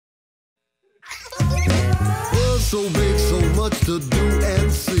so big, so much to do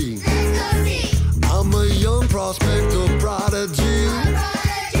and see. I'm a young prospector, prodigy.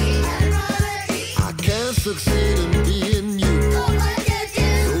 I can't succeed in being you. So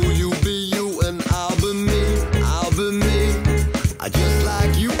you be you and I'll be me. I'll be me. I just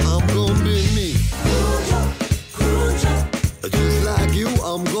like you, I'm gonna be me. Kujo, Kujo. Just like you,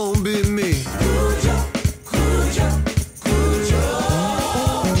 I'm gonna be me. Kujo, Kujo, Kujo.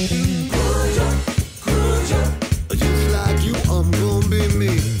 Kujo, Kujo. Just like you, I'm gonna be me.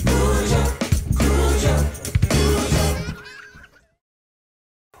 Kujo, Kujo, Kujo.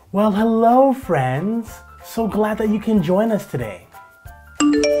 Well, hello friends. So glad that you can join us today.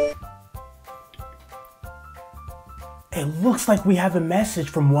 It looks like we have a message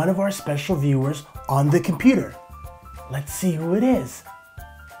from one of our special viewers on the computer. Let's see who it is.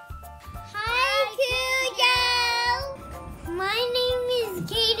 Hi, Kujo! My name is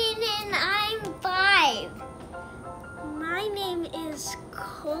Kaden and I'm 5. My name is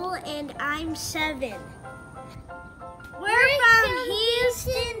Cole and I'm 7. We're from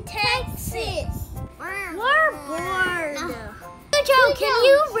Houston, Texas. We're bored. Kujo, can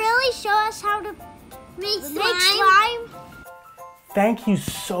you really show us how to make slime? Thank you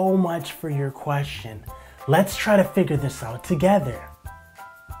so much for your question. Let's try to figure this out together.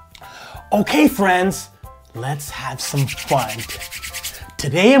 Okay, friends, let's have some fun.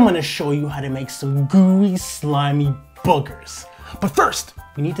 Today I'm going to show you how to make some gooey, slimy boogers. But first,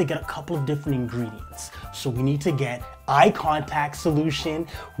 we need to get a couple of different ingredients. So we need to get eye contact solution,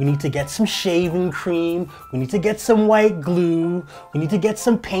 we need to get some shaving cream, we need to get some white glue, we need to get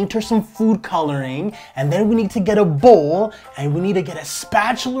some paint or some food coloring, and then we need to get a bowl, and we need to get a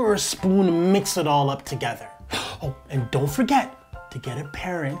spatula or a spoon and mix it all up together. Oh, and don't forget to get a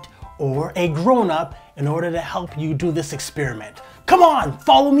parent or a grown-up in order to help you do this experiment. Come on,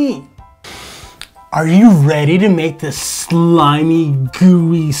 follow me. Are you ready to make this slimy,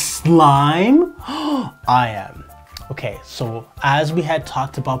 gooey slime? I am. Okay, so as we had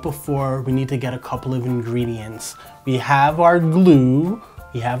talked about before, we need to get a couple of ingredients. We have our glue,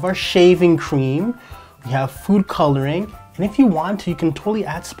 we have our shaving cream, we have food coloring, and if you want to, you can totally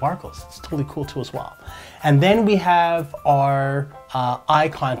add sparkles. It's totally cool too as well. And then we have our eye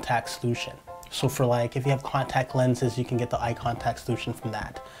contact solution. So for like, if you have contact lenses, you can get the eye contact solution from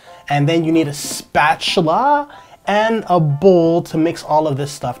that. And then you need a spatula and a bowl to mix all of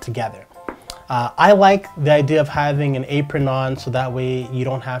this stuff together. I like the idea of having an apron on so that way you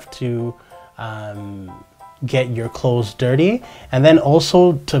don't have to get your clothes dirty. And then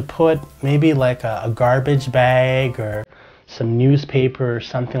also to put maybe like a garbage bag or some newspaper or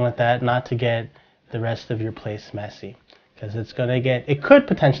something like that, not to get the rest of your place messy, because it could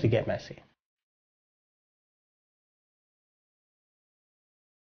potentially get messy.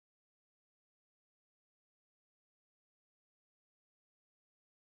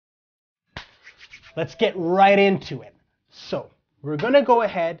 Let's get right into it. So we're gonna go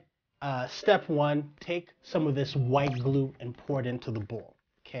ahead, step 1, take some of this white glue and pour it into the bowl,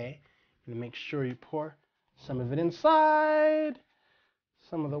 okay? And make sure you pour some of it inside,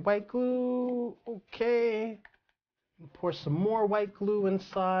 some of the white glue, okay. And pour some more white glue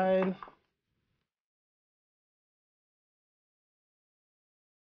inside.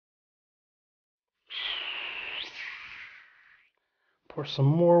 Pour some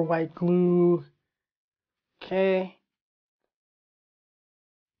more white glue. Okay.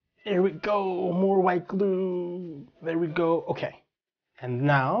 There we go. More white glue. There we go. Okay. And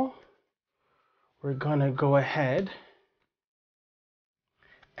now we're gonna go ahead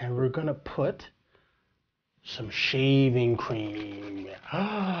and we're gonna put some shaving cream.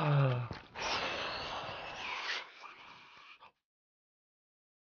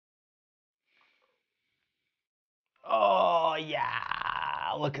 Oh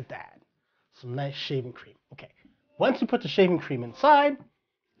yeah, look at that. Some nice shaving cream. Okay, once you put the shaving cream inside,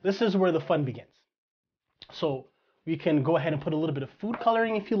 this is where the fun begins. So we can go ahead and put a little bit of food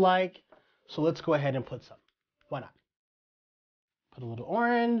coloring if you like. So let's go ahead and put some. Why not? Put a little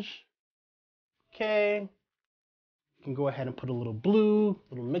orange. Okay. You can go ahead and put a little blue,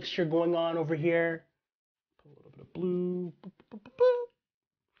 little mixture going on over here. Put a little bit of blue. Boop, boop, boop, boop.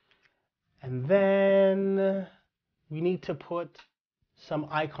 And then we need to put some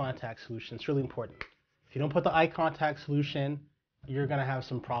eye contact solution. It's really important. If you don't put the eye contact solution, you're gonna have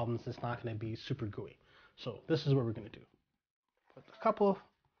some problems. It's not gonna be super gooey. So this is what we're gonna do. Put a couple,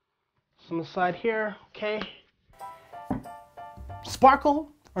 some aside here, okay?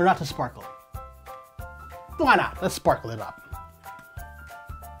 Sparkle or not to sparkle? Why not? Let's sparkle it up.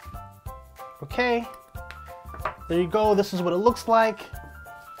 Okay, there you go. This is what it looks like.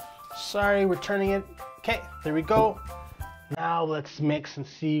 Sorry, we're turning it Okay, there we go. Now let's mix and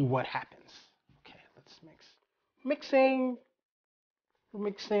see what happens. Okay, let's mix. Mixing. We're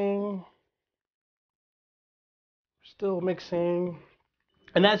mixing. Still mixing.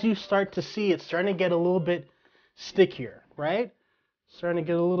 And as you start to see, it's starting to get a little bit stickier, right? Starting to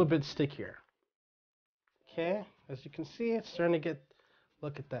get a little bit stickier. Okay, as you can see, it's starting to get,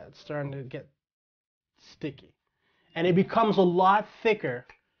 look at that, it's starting to get sticky. And it becomes a lot thicker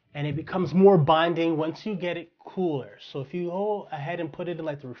and it becomes more binding once you get it cooler. So if you go ahead and put it in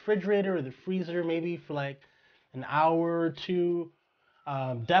like the refrigerator or the freezer, maybe for like an hour or two,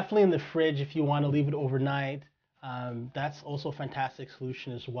 definitely in the fridge if you want to leave it overnight. That's also a fantastic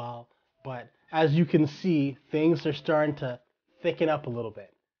solution as well. But as you can see, things are starting to thicken up a little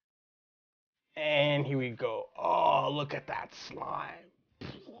bit. And here we go. Oh, look at that slime.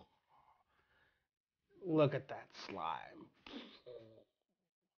 Look at that slime.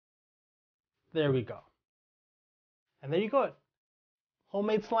 There we go. And there you go.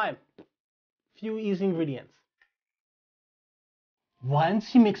 Homemade slime. Few easy ingredients.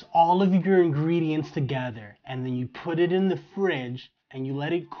 Once you mix all of your ingredients together and then you put it in the fridge and you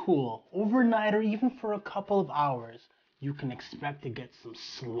let it cool overnight or even for a couple of hours, you can expect to get some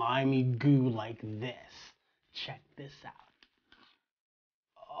slimy goo like this. Check this out.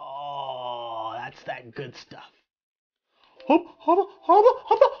 Oh, that's that good stuff.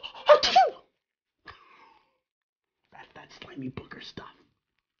 That's that slimy booger stuff.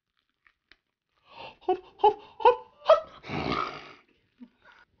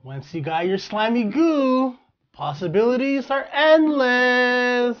 Once you got your slimy goo, possibilities are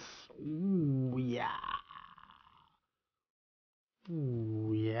endless. Ooh, yeah.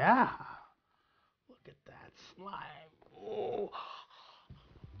 Ooh, yeah. Look at that slime. Ooh.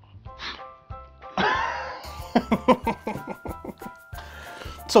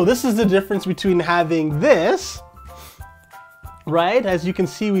 So this is the difference between having this, right? As you can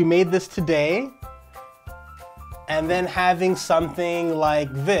see, we made this today. And then having something like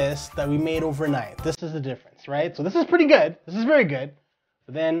this that we made overnight. This is the difference, right? So this is pretty good. This is very good.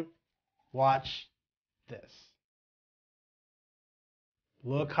 But then watch this.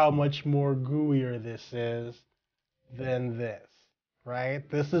 Look how much more gooier this is than this, right?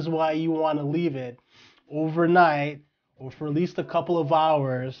 This is why you want to leave it overnight or for at least a couple of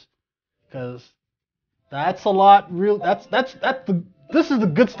hours, because that's a lot real. This is the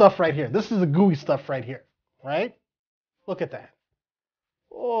good stuff right here. This is the gooey stuff right here, right? Look at that.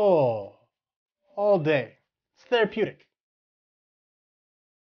 Oh, all day. It's therapeutic.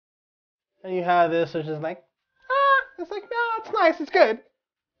 And you have this, which is like, it's like, no, it's nice, it's good.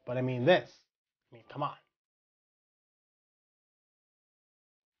 But I mean this. I mean, come on.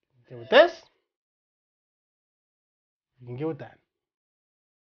 Get with this. You can get with that.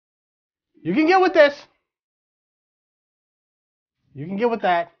 You can get with this. You can get with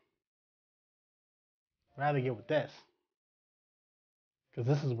that. I'd rather get with this. Because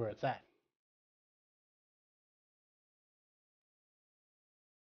this is where it's at.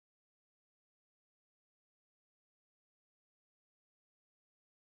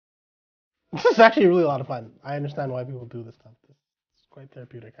 This is actually really a lot of fun. I understand why people do this stuff. It's quite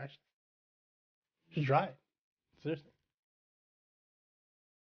therapeutic, actually. Just try it. Seriously.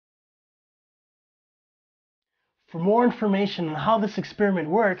 For more information on how this experiment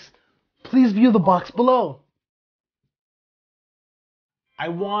works, please view the box below. I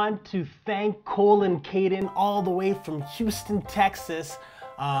want to thank Cole and Caden all the way from Houston, Texas.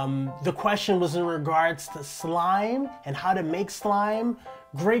 The question was in regards to slime and how to make slime.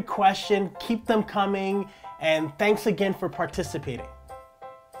 Great question, keep them coming, and thanks again for participating.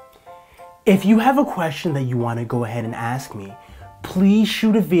 If you have a question that you want to go ahead and ask me, please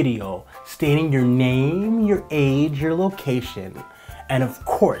shoot a video stating your name, your age, your location, and of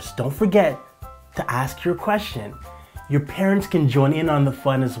course, don't forget to ask your question. Your parents can join in on the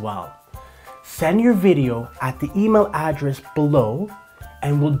fun as well. Send your video at the email address below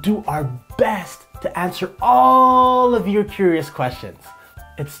and we'll do our best to answer all of your curious questions.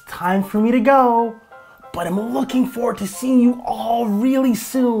 It's time for me to go, but I'm looking forward to seeing you all really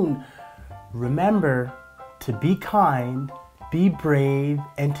soon. Remember to be kind, be brave,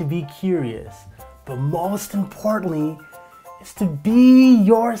 and to be curious. But most importantly is to be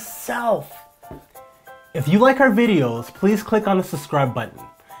yourself. If you like our videos, please click on the subscribe button.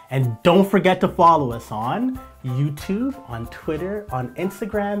 And don't forget to follow us on YouTube, on Twitter, on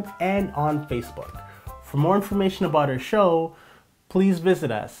Instagram, and on Facebook. For more information about our show, please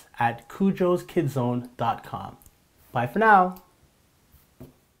visit us at kujoskidzone.com. Bye for now.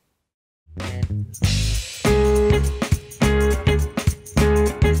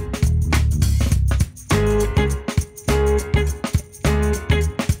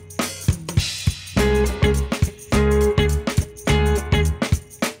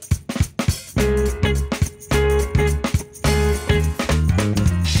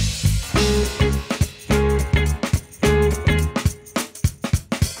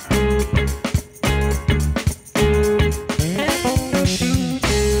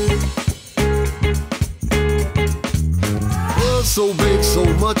 so big, so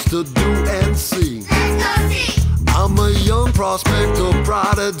much to do and see. Let's go see. I'm a young prospector,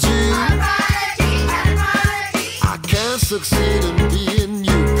 prodigy. A prodigy, a prodigy. I can't succeed in being